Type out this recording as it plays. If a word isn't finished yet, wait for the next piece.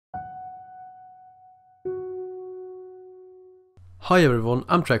Hi everyone,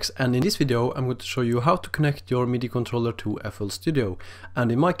 I'm Trecz, and in this video I'm going to show you how to connect your MIDI controller to FL Studio,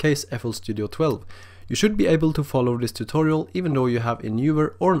 and in my case FL Studio 12. You should be able to follow this tutorial even though you have a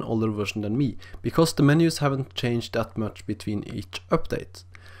newer or an older version than me, because the menus haven't changed that much between each update.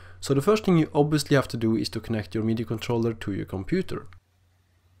 So the first thing you obviously have to do is to connect your MIDI controller to your computer.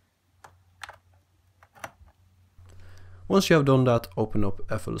 Once you have done that, open up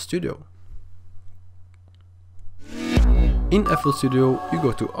FL Studio. In FL Studio, you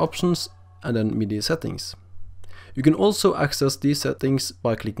go to Options and then MIDI Settings. You can also access these settings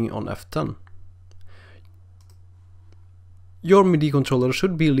by clicking on F10. Your MIDI controller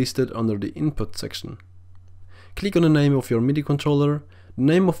should be listed under the Input section. Click on the name of your MIDI controller. The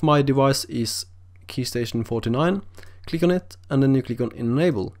name of my device is Keystation 49. Click on it and then you click on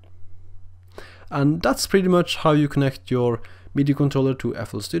Enable. And that's pretty much how you connect your MIDI controller to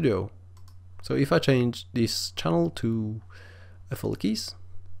FL Studio. So if I change this channel to FL keys,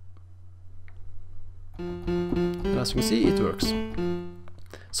 and as you can see, it works.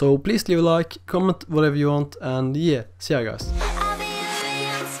 So please leave a like, comment whatever you want, and yeah, see ya guys.